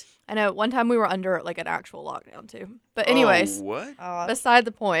 what? I know. One time we were under like an actual lockdown too. But anyways, Oh, what? beside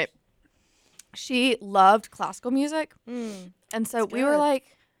the point, she loved classical music, Mm. and so That's we were good.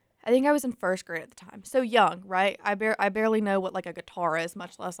 like, I think I was in first grade at the time, so young, right? I barely know what like a guitar is,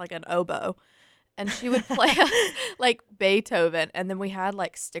 much less like an oboe. And she would play us like Beethoven, and then we had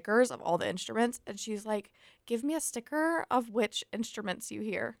like stickers of all the instruments, and she's like, "Give me a sticker of which instruments you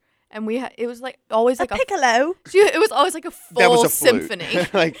hear." And it was like always like a piccolo. it was always like a That was full a flute. symphony.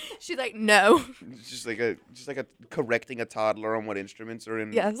 like She's like, "No." it's just like a correcting a toddler on what instruments are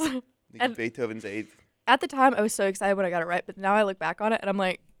in. Yes. like And- Beethoven's Eighth. At the time, I was so excited when I got it right, but now I look back on it and I'm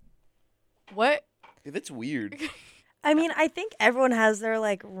like, "What?" Yeah, that's weird. I mean, I think everyone has their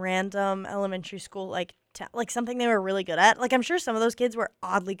like random elementary school like like something they were really good at. Like I'm sure some of those kids were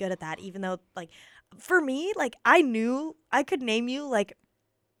oddly good at that, even though like for me, like I knew I could name you like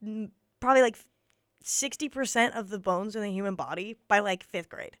probably like 60% of the bones in the human body by like 5th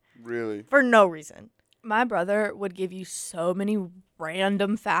grade Really. for no reason. My brother would give you so many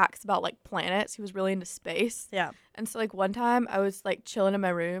random facts about like planets. He was really into space. Yeah. And so like one time I was like chilling in my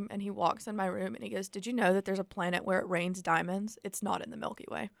room and he walks in my room and he goes, "Did you know that there's a planet where it rains diamonds? It's not in the Milky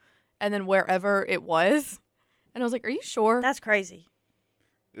Way." And then wherever it was. And I was like, "Are you sure?" That's crazy.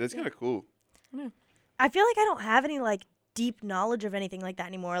 That's kind of cool. I feel like I don't have any like deep knowledge of anything like that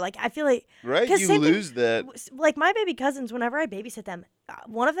anymore. Like I feel like Right? 'Cause You same thing- lose that. like my baby cousins, whenever I babysit them,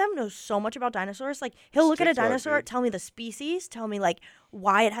 one of them knows so much about dinosaurs. Like he'll look at a TikTok, dinosaur, dude. tell me the species, tell me like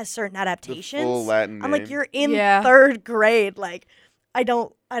why it has certain adaptations. full Latin I'm like, name. you're in Yeah. 3rd grade. Like I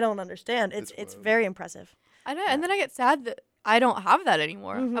don't understand. It's That's wild. very impressive. I know. And then I get sad that I don't have that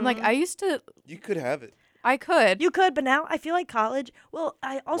anymore. I'm like, Mhm. I used to, You could have it. I could. You could, but now I feel like college. Well,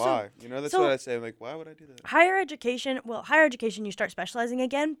 I also why? You know, that's so- what I say. I'm like, why would I do that? higher education. Well, higher education, you start specializing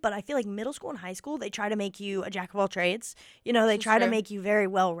again. But I feel like middle school and high school, they try to make you a jack of all trades. You know, they This is try to true. make you very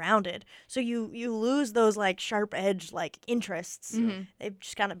well rounded. So you lose those like sharp edge like interests. Mhm. They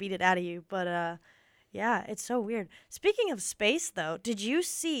just kind of beat it out of you. But Yeah, it's so weird. Speaking of space, though, did you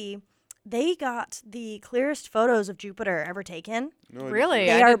see they got the clearest photos of Jupiter ever taken? No, Really?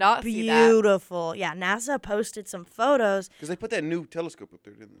 They I are did not see that. beautiful. Yeah, NASA posted some photos. Because they put that new telescope up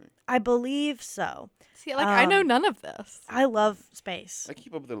there, didn't they? I believe so. See, like, I know none of this. I love space. I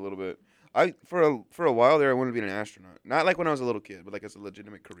keep up with it a little bit. For a while there, I wanted to be an astronaut. Not like when I was a little kid, but like as a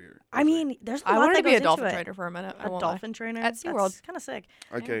legitimate career. I mean, there's a I lot wanted that to be goes a dolphin into it. trainer for a minute. I A won't lie. dolphin trainer At SeaWorld. Kind of sick.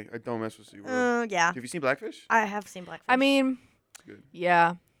 Okay, I don't mess with SeaWorld. Yeah, Have you seen Blackfish? I have seen Blackfish. I mean, It's good.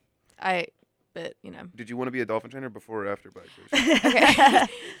 yeah. But, you know. Did you want to be a dolphin trainer before or after Blackfish? Okay.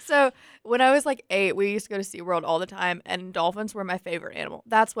 So when I was like 8, we used to go to SeaWorld all the time, and dolphins were my favorite animal.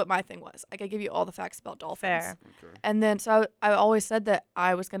 That's what my thing was. Like, I give you all the facts about dolphins. Fair. Okay. And then, so I always said that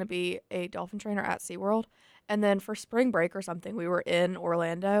I was going to be a dolphin trainer at SeaWorld. And then for spring break or something, we were in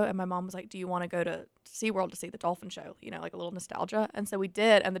Orlando, and my mom was like, do you want to go to SeaWorld to see the dolphin show? You know, like a little nostalgia. And so we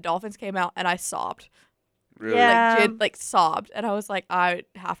did, and the dolphins came out, and I sobbed. Really? Yeah. Like sobbed. And I was like, I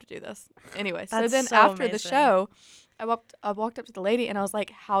have to do this. Anyway, so That's then so after the amazing. show, I walked up to the lady, and I was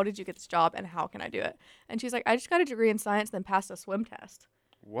like, how did you get this job, and how can I do it? And she's like, I just got a degree in science, then passed a swim test.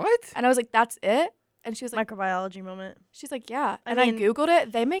 What? And I was like, that's it? And she was like, Microbiology moment. she's like, yeah. I And I mean- Googled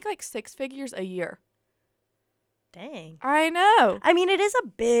it. They make like 6 figures a year. Dang. I know. I mean, it is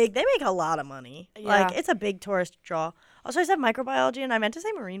they make a lot of money. Like, Yeah. it's a big tourist draw. Also, I said microbiology, and I meant to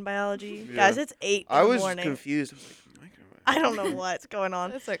say marine biology. Yeah. Guys, it's 8 in I the was morning. confused. I was like, microbiology. I don't know what's going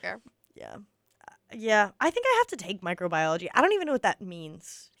on. It's okay. Yeah. Yeah. I think I have to take microbiology. I don't even know what that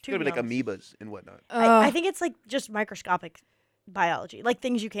means. It's gonna be be like honest. amoebas and whatnot. I think it's like just microscopic biology, like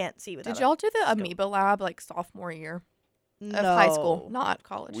things you can't see without. Did y'all do the amoeba lab like sophomore year no. of high school, not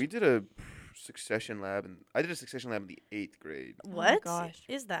college? We did a succession lab, and I did a succession lab in the 8th grade. What gosh.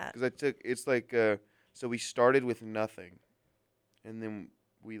 is that? Because it's like, so we started with nothing, and then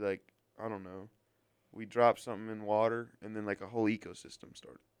we I don't know, we dropped something in water, and then like a whole ecosystem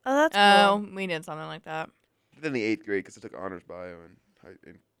started. Oh, that's Oh, cool. we did something like that. But then the 8th grade, because I took honors bio,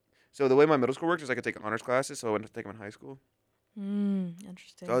 and so the way my middle school worked is I could take honors classes, so I went to take them in high school.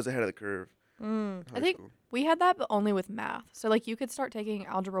 Interesting. So I was ahead of the curve. Mm. in high I think- school. We had that, but only with math. So like you could start taking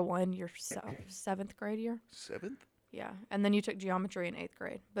algebra 1 your 7th grade year. 7th. Yeah, and then you took geometry in 8th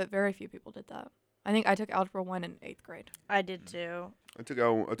grade, but very few people did that. I think I took algebra 1 in 8th grade. I did too. I took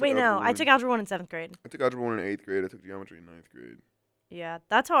algebra Wait, no, I one- took algebra 1 in 7th grade. I took algebra 1 in 8th grade. I took geometry in 9th grade. Yeah,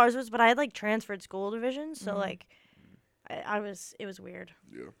 that's how ours was. But I had like transferred school divisions, so Mhm. like, it was weird.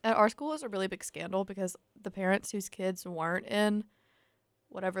 Yeah. At our school, it was a really big scandal because the parents whose kids weren't in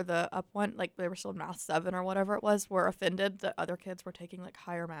whatever the up one, like they were still in math 7 or whatever it was, were offended that other kids were taking like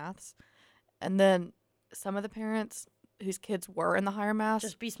higher maths. And then some of the parents whose kids were in the higher maths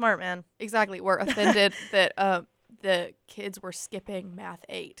Just be smart, man. exactly were offended that the kids were skipping math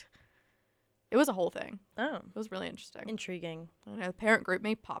 8. It was a whole thing. Oh, It was really interesting. intriguing. I know, the parent group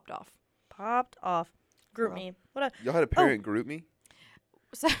me popped off. Popped off. Group Well. me. What a Y'all had a parent group me?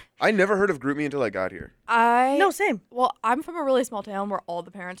 So I never heard of group me until I got here. no, same. Well, I'm from a really small town where all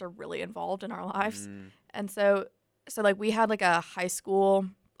the parents are really involved in our lives. And so like we had like a high school,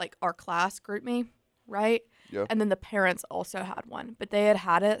 like our class group me, right? Yeah. And then the parents also had one, but they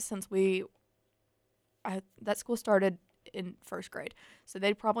had it since that school started in 1st grade. So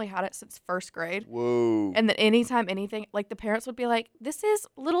they'd probably had it since 1st grade. Whoa. And then anytime anything, like the parents would be like, this is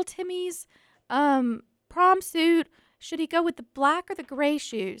little Timmy's prom suit. Should he go with the black or the gray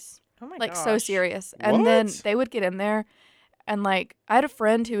shoes? Oh my Like gosh. so serious. And then What? they would get in there and like I had a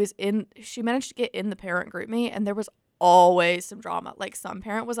friend who was she managed to get in the parent group me, and there was always some drama. Like some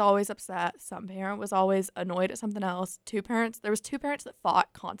parent was always upset, some parent was always annoyed at something else. There was 2 parents that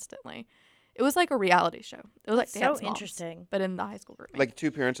fought constantly. It was like a reality show. It was That's like Dance so Moms, interesting. but in the high school group me. Like 2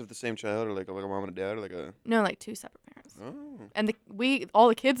 parents of the same child, or like a mom and a dad, or like a. No, like 2 separate parents. Oh. And all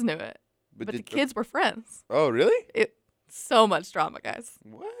the kids knew it, but the did- kids were friends. Oh, really? So much drama, guys.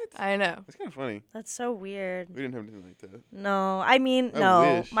 What? I know. That's kind of funny. That's so weird. We didn't have anything like that. No, I mean, I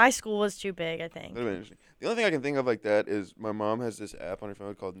no. wish. My school was too big, I think. That'd have been interesting. The only thing I can think of like that is my mom has this app on her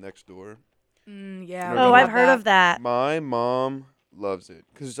phone called Nextdoor. Yeah. No, Oh, no, I've no. heard of that. My mom loves it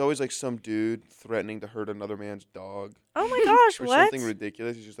because it's always like some dude threatening to hurt another man's dog Oh my gosh, or what? something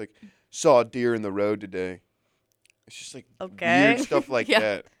ridiculous. He's just like, saw a deer in the road today. It's just like Okay. weird stuff like Yeah.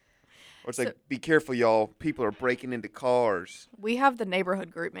 that. Or it's So- like, be careful, y'all. People are breaking into cars. We have the neighborhood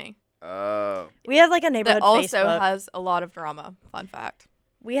group me Oh. We had like a neighborhood that also Facebook. has a lot of drama. Fun fact.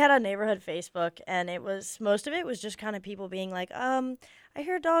 We had a neighborhood Facebook, and most of it was just kind of people being like, I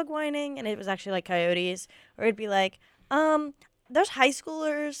hear a dog whining, and it was actually like coyotes, or it'd be like, there's high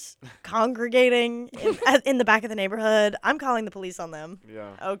schoolers congregating in the back of the neighborhood. I'm calling the police on them.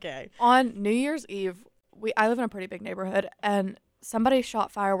 Yeah. Okay. On New Year's Eve, I live in a pretty big neighborhood, and somebody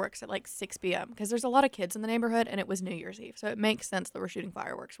shot fireworks at like 6 p.m. because there's a lot of kids in the neighborhood, and it was New Year's Eve. So it makes sense that we're shooting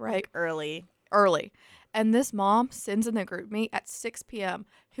fireworks, right? Early. And this mom sends in the group meet at 6 p.m.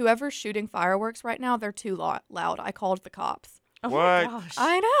 Whoever's shooting fireworks right now, they're too loud. I called the cops. Oh What? my gosh.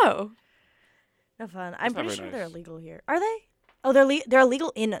 I know. No fun. That's I'm not pretty very sure they're nice. illegal here. Are they? Oh, they're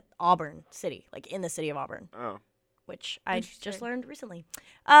illegal in Auburn City, like in the city of Auburn, Oh. which I just Interesting. learned recently.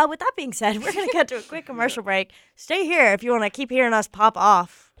 With that being said, we're gonna cut to a quick commercial break. Stay here if you want to keep hearing us pop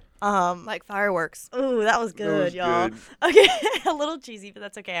off. Like fireworks. Ooh, that was That good, was y'all. good. Okay, a little cheesy, but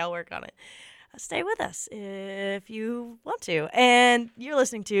that's okay. I'll work on it. Stay with us if you want to. And you're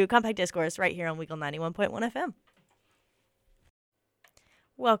listening to Compact Discourse right here on WEGL 91.1 FM.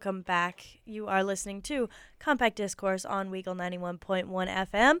 Welcome back. You are listening to Compact Discourse on WEGL 91.1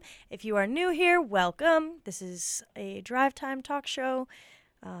 FM. If you are new here, welcome. This is a drive time talk show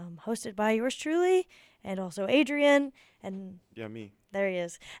hosted by yours truly and also Adrian. And Yeah, me. there he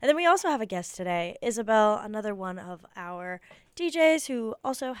is. And then we also have a guest today, Isabelle, another one of our DJs who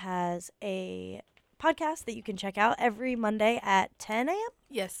also has a podcast that you can check out every Monday at 10 a.m.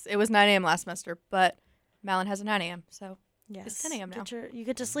 Yes, it was 9 a.m. last semester, but Malin has a 9 a.m., so Yes. It's 10 a.m. now. You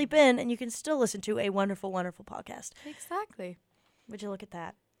get to sleep in and you can still listen to a wonderful, wonderful podcast. exactly. Would you look at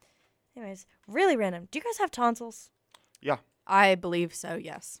that? Anyways, really random. Do you guys have tonsils? Yeah. I believe so,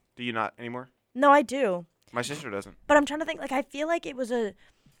 yes. Do you not anymore? No, I do. My sister doesn't. But I'm trying to think, like, I feel like it was a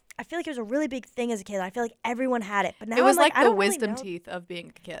really big thing as a kid. I feel like everyone had it. But now It was I'm like I the don't really wisdom know. teeth of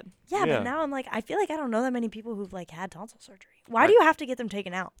being a kid. Yeah, Yeah. but now I'm like, I feel like I don't know that many people who've like had tonsil surgery. Why do you have to get them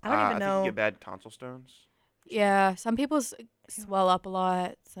taken out? I don't even I know. think you get bad tonsil stones. Yeah, some people swell up a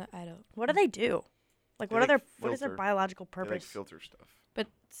lot. So I don't. What do they do? Like, They, what like, what is their filter. biological They like purpose? filter stuff. But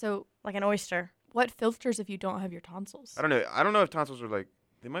so, Like an oyster. what filters if you don't have your tonsils? I don't know. I don't know if tonsils are like.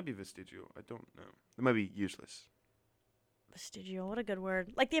 They might be vestigial. I don't know. They might be useless. Vestigial. What a good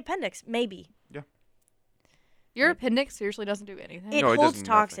word. Like the appendix, maybe. Your appendix seriously doesn't do anything. It No, it holds does nothing.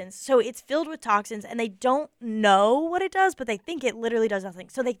 toxins. So it's filled with toxins, and they don't know what it does, but they think it literally does nothing.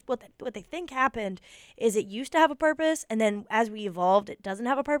 So what they think happened is it used to have a purpose, and then as we evolved, it doesn't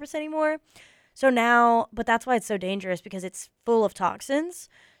have a purpose anymore. So now, but that's why it's so dangerous, because it's full of toxins.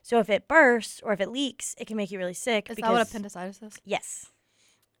 So if it bursts or if it leaks, it can make you really sick. Is because, that what appendicitis is? Yes.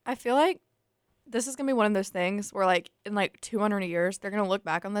 I feel like this is gonna be one of those things where, like, in like 200 years, they're gonna look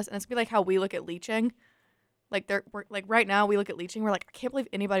back on this, and it's gonna be like how we look at leeching. Like we're like right now, we look at leeching. We're like, I can't believe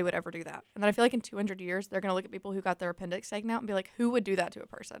anybody would ever do that. And then I feel like in 200 years, they're gonna look at people who got their appendix taken out and be like, who would do that to a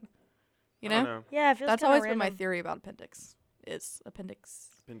person? You I don't know? Yeah, it feels That's kinda always been my random. theory about appendix. Is appendix.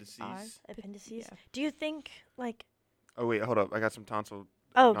 Appendices. Appendices. Yeah. Do you think like? Oh wait, hold up. I got some tonsil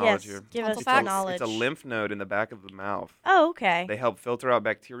Oh knowledge yes, here. give Tonsil us facts? the knowledge. It's a lymph node in the back of the mouth. Oh, okay. They help filter out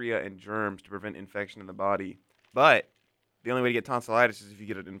bacteria and germs to prevent infection in the body. But the only way to get tonsillitis is if you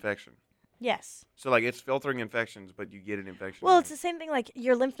get an infection. Yes. So like it's filtering infections, but you get an infection. Well, it's the same thing like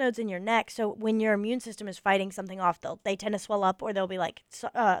your lymph nodes in your neck. So when your immune system is fighting something off, they tend to swell up, or they'll be like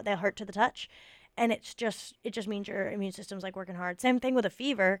they'll hurt to the touch, and it just means your immune system's like working hard. Same thing with a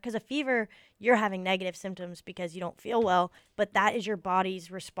fever, because a fever you're having negative symptoms because you don't feel well, but that is your body's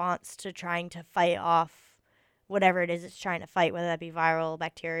response to trying to fight off whatever it is it's trying to fight, whether that be viral,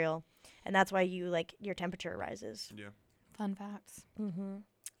 bacterial, and that's why your temperature rises. Yeah. Fun facts. Mm-hmm.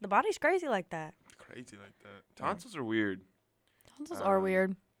 The body's crazy like that. Crazy like that. Tonsils are weird. Tonsils are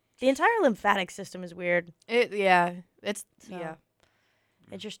weird. The entire lymphatic system is weird. It's So. yeah.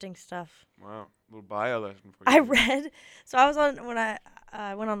 Interesting stuff. Wow. Little bio lesson for you. I read, so I was on, when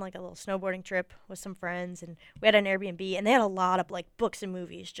I went on like a little snowboarding trip with some friends, and we had an Airbnb, and they had a lot of like books and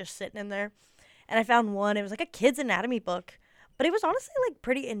movies just sitting in there. And I found one, it was like a kid's anatomy book, but it was honestly like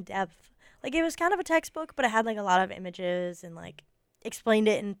pretty in depth. Like it was kind of a textbook, but it had like a lot of images and like explained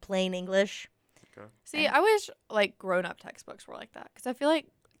it in plain English. See, I wish like grown-up textbooks were like that, because I feel like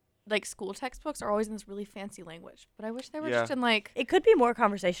school textbooks are always in this really fancy language, but I wish they were Yeah. just in like It could be more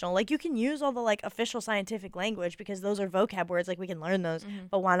conversational. Like you can use all the like official scientific language because those are vocab words, like we can learn those,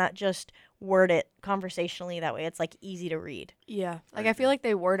 but why not just word it conversationally, that way it's like easy to read. yeah, like I I feel agree. like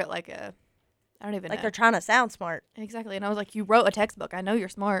they word it like a I don't even Like know. they're trying to sound smart. Exactly, and I was like, you wrote a textbook. I know you're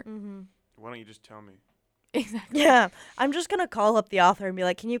smart. Mm-hmm. Why don't you just tell me? Exactly. Yeah, I'm just gonna call up the author and be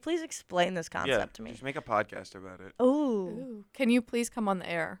like, "Can you please explain this concept to me?" Just make a podcast about it. Ooh, Ooh. Can you please come on the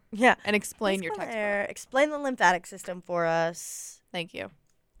air yeah. and explain Please your come textbook? there. Explain the lymphatic system for us. Thank you.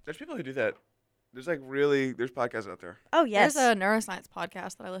 There's people who do that. There's podcasts out there. Oh yes, There's a neuroscience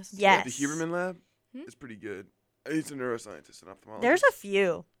podcast that I listen to. Yes. The Huberman Lab Hmm? is pretty good. He's a neuroscientist and ophthalmologist. There's a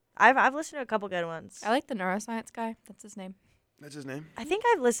few. I've listened to a couple good ones. I like the neuroscience guy. That's his name. That's his name? I think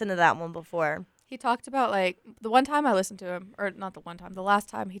I've listened to that one before. He talked about, like, the one time I listened to him, or not the one time, the last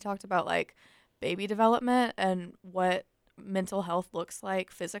time he talked about, like, baby development and what mental health looks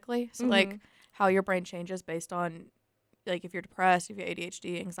like physically. So, like, how your brain changes based on, like, if you're depressed, if you have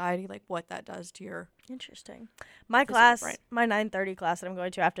ADHD, anxiety, like, what that does to your Interesting. My physical class, brain. my 9:30 class that I'm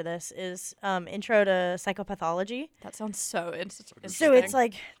going to after this is Intro to Psychopathology. That sounds so interesting. So it's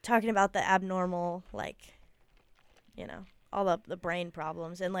like talking about the abnormal, like, you know, all the brain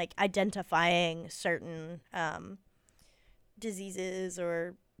problems and like identifying certain diseases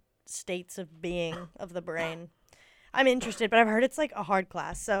or states of being of the brain. I'm interested, but I've heard it's like a hard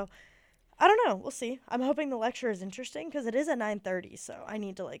class. So I don't know. We'll see. I'm hoping the lecture is interesting because it is at 9:30. So I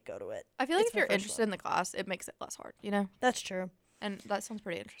need to like go to it. I feel like It's if my you're first interested in the class, it makes it less hard, you know? That's true. And that sounds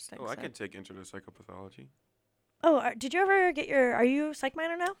pretty interesting. Oh, I so. could take Intro to Psychopathology. Oh, did you ever get your? Are you psych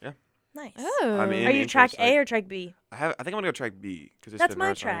minor now? Yeah. Nice. Oh. I'm in Are you intro track psych. A or track B? I think I'm gonna go track B because it's That's the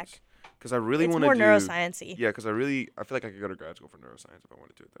my neuroscience. track. Because I really It's want to more do neuroscience-y. Yeah, because I feel like I could go to grad school for neuroscience if I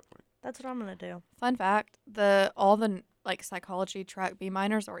wanted to at that point. That's what I'm gonna do. Fun fact, all the like psychology track B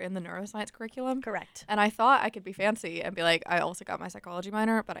minors are in the neuroscience curriculum. Correct. And I thought I could be fancy and be like, I also got my psychology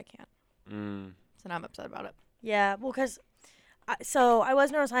minor, but I can't. Mm. So now I'm upset about it. Yeah, well, because so I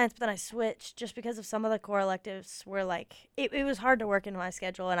was neuroscience, but then I switched just because of some of the core electives were like it was hard to work into my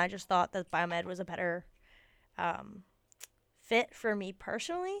schedule, and I just thought that biomed was a better fit for me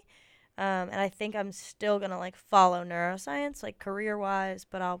personally. And I think I'm still gonna like follow neuroscience, like career wise,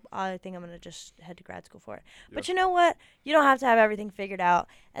 but I think I'm gonna just head to grad school for it. Yeah. But you know what? You don't have to have everything figured out,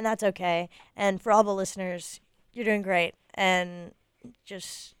 and that's okay. And for all the listeners, you're doing great, and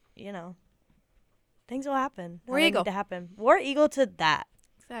just things will happen. War how they Eagle. need to happen. War Eagle to that.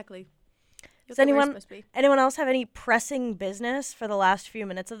 Exactly. Does anyone else have any pressing business for the last few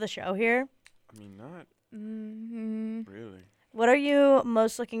minutes of the show here? I mean, not Mm-hmm. really. What are you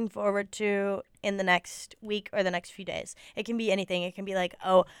most looking forward to in the next week or the next few days? It can be anything. It can be like,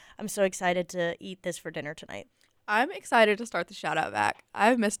 oh, I'm so excited to eat this for dinner tonight. I'm excited to start the Shoutout back.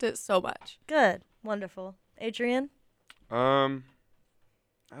 I've missed it so much. Good. Wonderful. Adrian? I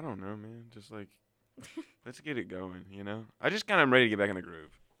don't know, man. Just like, let's get it going, you know? I just kind of am ready to get back in the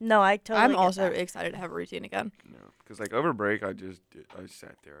groove. No, I totally I'm get also that. excited to have a routine again. You know? Because like over break, I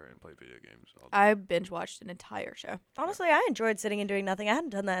sat there and played video games all day. I binge watched an entire show. Honestly, I enjoyed sitting and doing nothing. I hadn't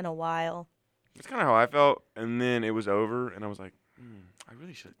done that in a while. That's kind of how I felt. And then it was over, and I was like, I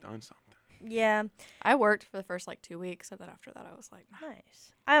really should have done something. Yeah, I worked for the first like 2 weeks, and then after that, I was like, nah.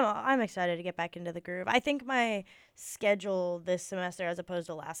 nice. I'm excited to get back into the groove. I think my schedule this semester as opposed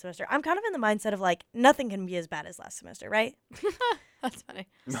to last semester, I'm kind of in the mindset of like nothing can be as bad as last semester, right? That's funny.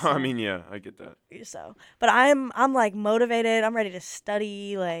 No, I mean, yeah, I get that. So, but I'm like motivated. I'm ready to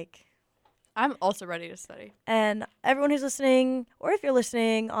study, like. I'm also ready to study. And everyone who's listening, or if you're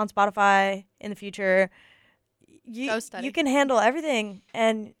listening on Spotify in the future, Go study. you can handle everything,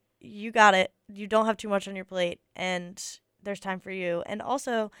 and you got it. You don't have too much on your plate, and there's time for you. And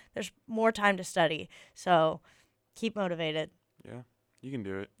also, there's more time to study. So keep motivated. Yeah, you can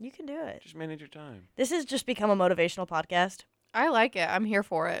do it. You can do it. Just manage your time. This has just become a motivational podcast. I like it. I'm here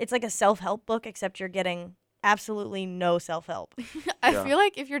for it. It's like a self-help book, except you're getting absolutely no self-help. I Yeah. feel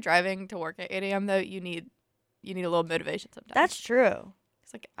like if you're driving to work at 8 a.m. though, you need a little motivation sometimes. That's true.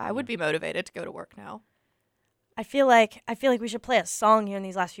 It's like I would be motivated to go to work now. I feel like we should play a song here in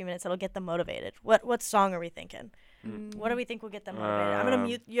these last few minutes that'll get them motivated. What song are we thinking? What do we think will get them motivated? I'm gonna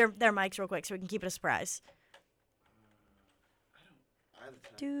mute their mics real quick so we can keep it a surprise.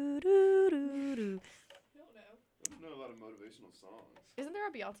 Do do do do. I don't know a lot of motivational songs. Isn't there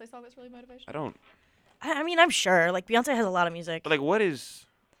a Beyonce song that's really motivational? I don't. I mean, I'm sure. Like Beyonce has a lot of music. But like, what is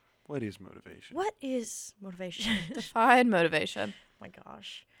motivation? What is motivation? Define motivation. Oh my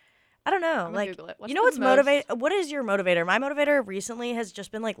gosh, I don't know. I'm gonna Like, Google it. you know what's motivate? What is your motivator? My motivator recently has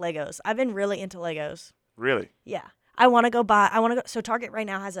just been like Legos. I've been really into Legos. Really? Yeah. I want to go. So Target right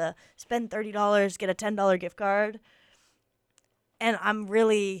now has a spend $30, get a $10 gift card. And I'm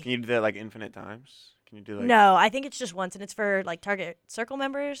really. Can you do that like infinite times? Can you do like? No, I think it's just once, and it's for like Target Circle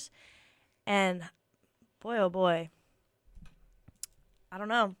members. And boy, oh boy. I don't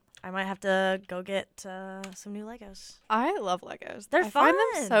know. I might have to go get some new Legos. I love Legos. They're I find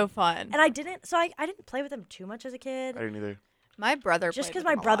them fun. so fun. And I didn't play with them too much as a kid. I didn't either. My brother Just because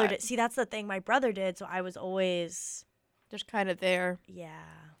because my brother did. See, that's the thing. My brother did, so I was always. Just kind of there. Yeah.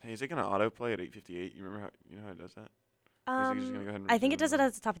 Hey, is it gonna autoplay at 8:58? You remember how it does that? Is it just gonna go ahead and I think it does it resume?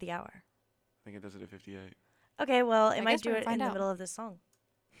 at the top of the hour. I think it does it at 58. Okay, well, it I might guess do we're it gonna in find the out. middle of this song.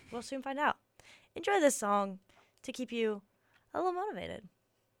 We'll soon find out. Enjoy this song. to keep you a little motivated.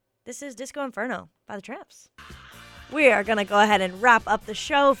 This is Disco Inferno by the Tramps. We are going to go ahead and wrap up the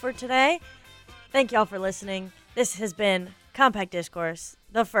show for today. Thank y'all for listening. This has been Compact Discourse,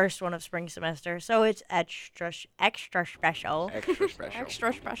 the first one of spring semester, so it's extra special. Extra special.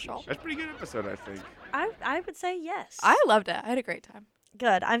 Extra special. That's a pretty good episode, I think. I would say yes. I loved it. I had a great time.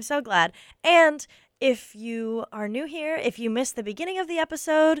 Good. I'm so glad. And if you are new here, if you missed the beginning of the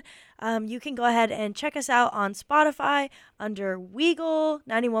episode, you can go ahead and check us out on Spotify under WEGL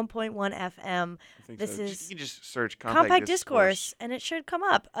 91.1 FM. This is you can just search Compact Discourse, and it should come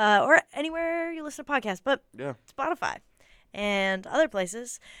up, or anywhere you listen to podcasts, but Spotify and other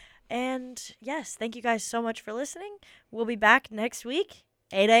places. And yes, thank you guys so much for listening. We'll be back next week,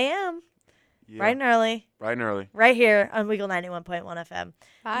 8 a.m. Yeah. Bright and early. Bright and early. Right here on WEGL 91.1 FM.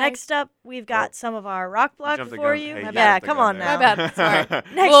 Bye. Next up, we've got some of our rock block Jumped the for gun. you. Hey, Yeah, jumped the come gun on there. now. My bad. Sorry.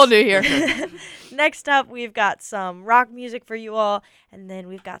 Next, A little new here. Next up, we've got some rock music for you all, and then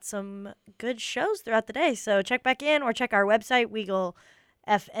we've got some good shows throughout the day. So check back in or check our website,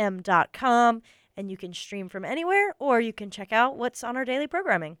 weglfm.com, and you can stream from anywhere, or you can check out what's on our daily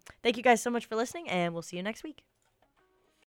programming. Thank you guys so much for listening, and we'll see you next week.